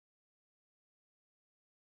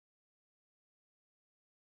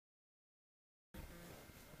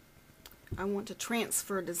I want to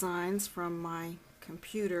transfer designs from my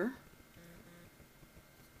computer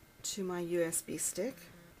to my USB stick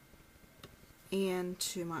and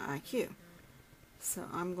to my iCue. So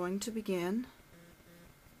I'm going to begin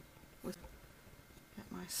with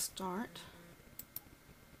at my start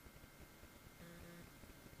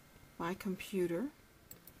my computer,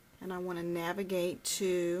 and I want to navigate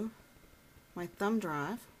to my thumb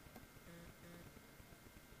drive.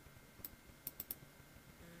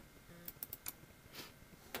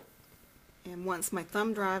 And once my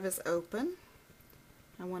thumb drive is open,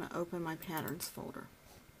 I want to open my patterns folder.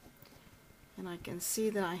 And I can see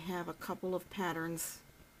that I have a couple of patterns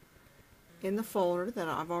in the folder that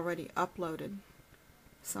I've already uploaded.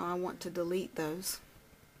 So I want to delete those.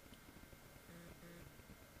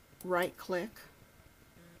 Right click,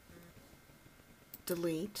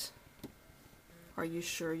 delete. Are you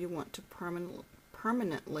sure you want to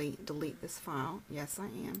permanently delete this file? Yes, I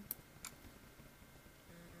am.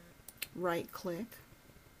 Right click,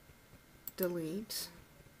 delete,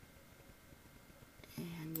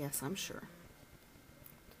 and yes, I'm sure.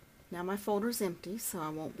 Now my folder is empty, so I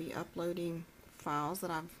won't be uploading files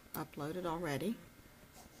that I've uploaded already.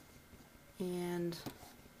 And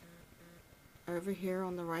over here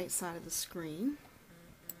on the right side of the screen,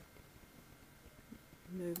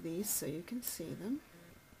 move these so you can see them.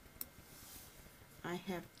 I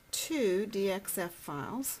have two DXF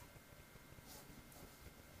files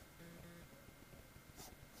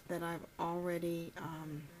that I've already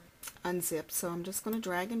unzipped, so I'm just going to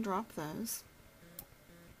drag and drop those.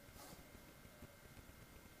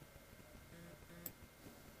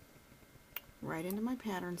 Right into my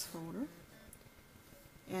patterns folder.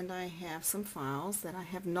 And I have some files that I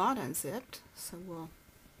have not unzipped, so we'll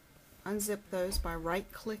unzip those by right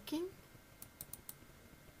clicking,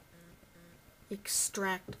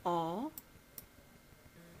 extract all,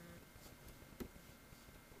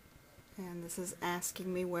 and this is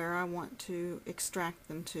asking me where I want to extract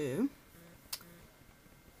them to.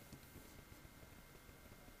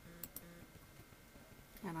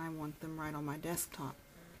 And I want them right on my desktop.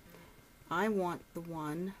 I want the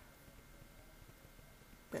one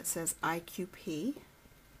that says IQP.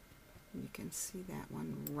 You can see that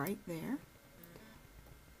one right there.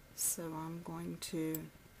 So I'm going to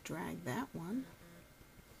drag that one,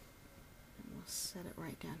 and we'll set it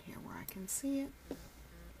right down here where I can see it,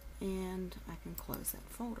 and I can close that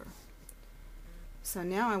folder. So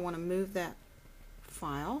now I want to move that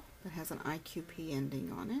file that has an IQP ending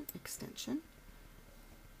on it, extension.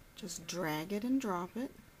 Just drag it and drop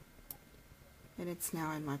it, and it's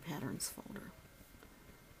now in my patterns folder.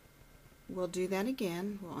 We'll do that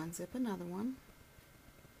again. We'll unzip another one.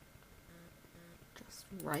 Just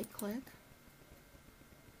right click,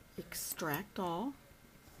 extract all,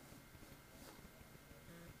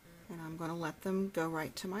 and I'm going to let them go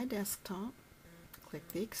right to my desktop. Click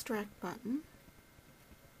the extract button.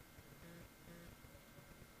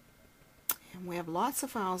 And we have lots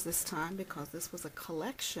of files this time because this was a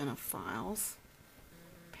collection of files,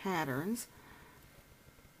 patterns.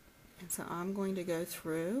 And so I'm going to go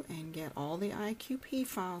through and get all the IQP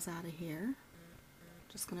files out of here.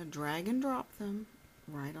 Just going to drag and drop them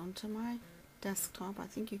right onto my desktop. I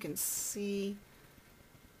think you can see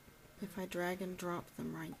if I drag and drop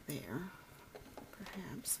them right there.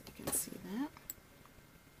 Perhaps you can see that.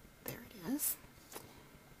 There it is.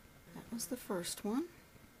 That was the first one.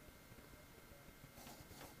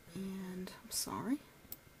 And I'm sorry.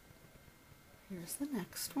 Here's the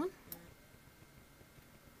next one.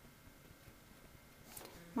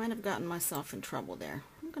 Might have gotten myself in trouble there.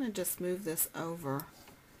 I'm going to just move this over,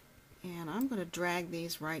 and I'm going to drag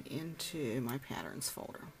these right into my patterns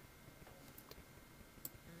folder.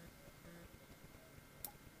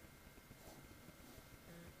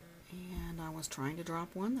 And I was trying to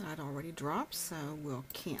drop one that I'd already dropped, so we'll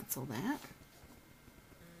cancel that.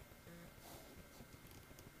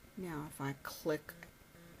 Now if I click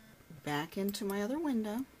back into my other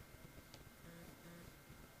window,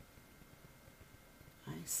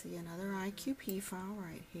 I see another IQP file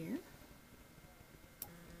right here.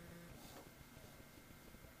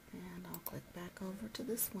 And I'll click back over to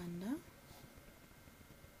this window.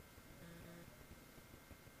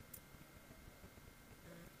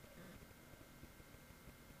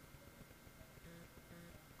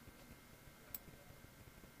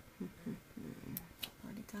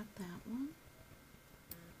 Already got that one.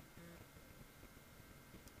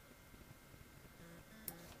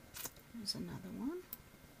 Here's another one.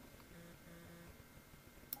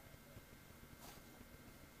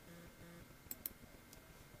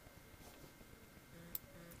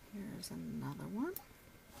 Here's another one.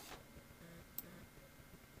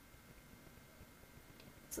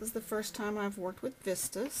 This is the first time I've worked with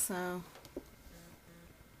Vista, so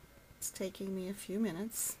it's taking me a few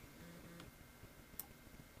minutes.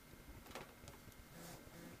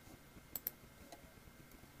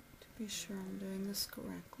 To be sure I'm doing this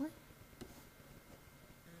correctly.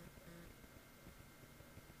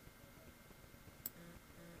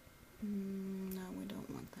 No, we don't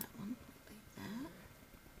want that one. Leave that.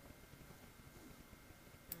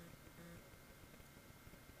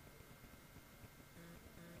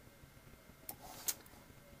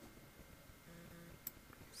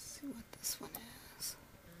 Let's see what this one is.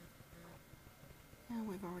 Yeah,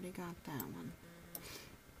 we've already got that one.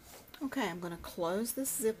 Okay, I'm going to close this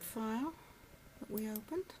zip file that we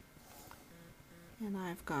opened. And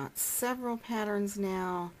I've got several patterns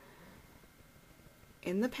now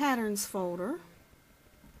in the patterns folder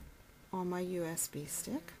on my USB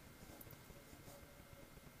stick.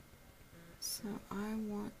 So I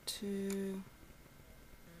want to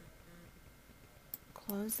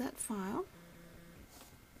close that file.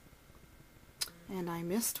 And I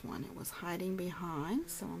missed one. It was hiding behind,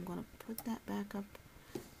 so I'm going to put that back up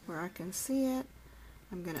where I can see it.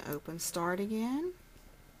 I'm going to open Start again.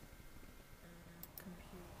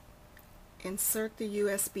 Insert the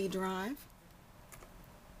USB drive.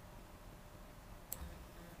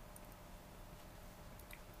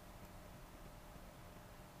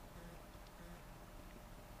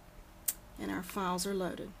 And our files are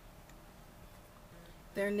loaded.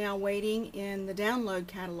 They're now waiting in the download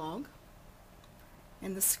catalog,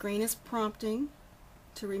 and the screen is prompting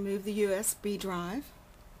to remove the USB drive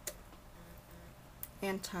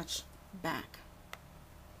and touch back.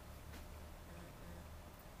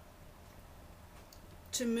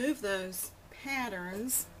 To move those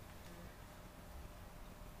patterns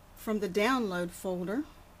from the download folder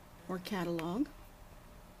or catalog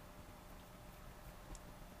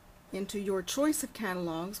into your choice of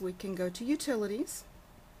catalogs, we can go to Utilities,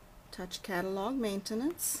 touch Catalog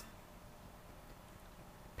Maintenance,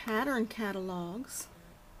 Pattern Catalogs,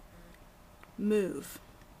 Move.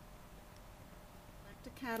 Select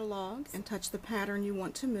a catalog and touch the pattern you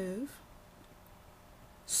want to move.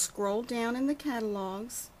 Scroll down in the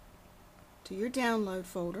catalogs to your download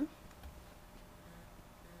folder.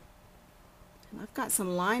 And I've got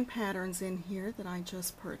some line patterns in here that I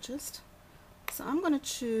just purchased. So I'm going to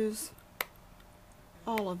choose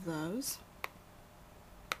all of those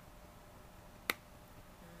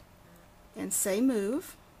and say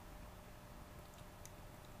Move.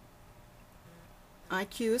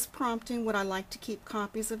 IQ is prompting would I like to keep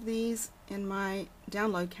copies of these in my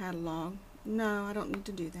download catalog. No, I don't need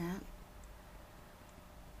to do that.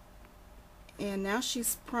 And now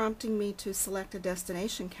she's prompting me to select a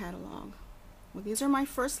destination catalog. Well, these are my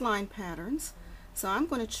first line patterns. So I'm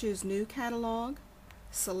going to choose New Catalog,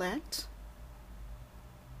 Select,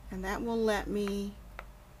 and that will let me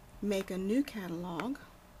make a new catalog. I'm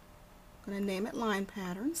going to name it Line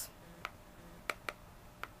Patterns.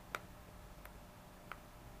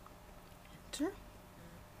 Enter.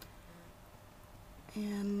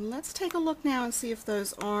 And let's take a look now and see if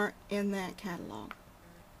those are in that catalog.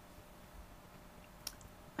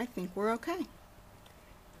 I think we're okay.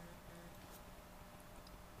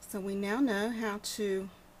 So we now know how to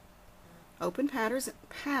open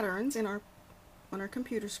patterns in on our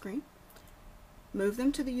computer screen, move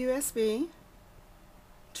them to the USB,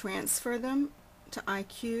 transfer them to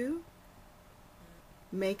IQ,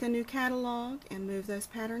 make a new catalog, and move those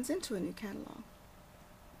patterns into a new catalog.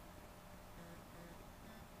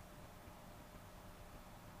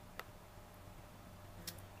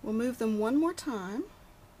 We'll move them one more time.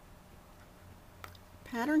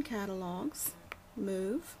 Pattern catalogs,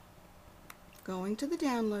 move, going to the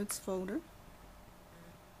downloads folder,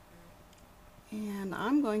 and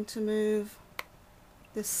I'm going to move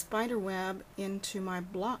this spider web into my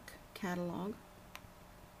block catalog.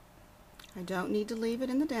 I don't need to leave it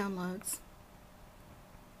in the downloads.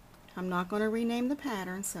 I'm not going to rename the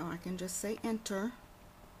pattern, so I can just say Enter,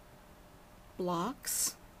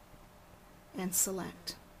 Blocks, and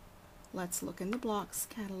select. Let's look in the blocks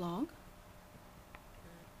catalog.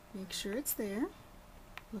 Make sure it's there.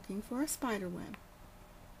 Looking for a spider web.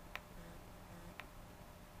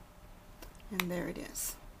 And there it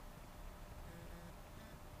is.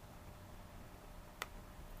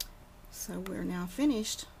 So we're now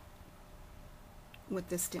finished with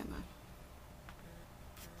this demo.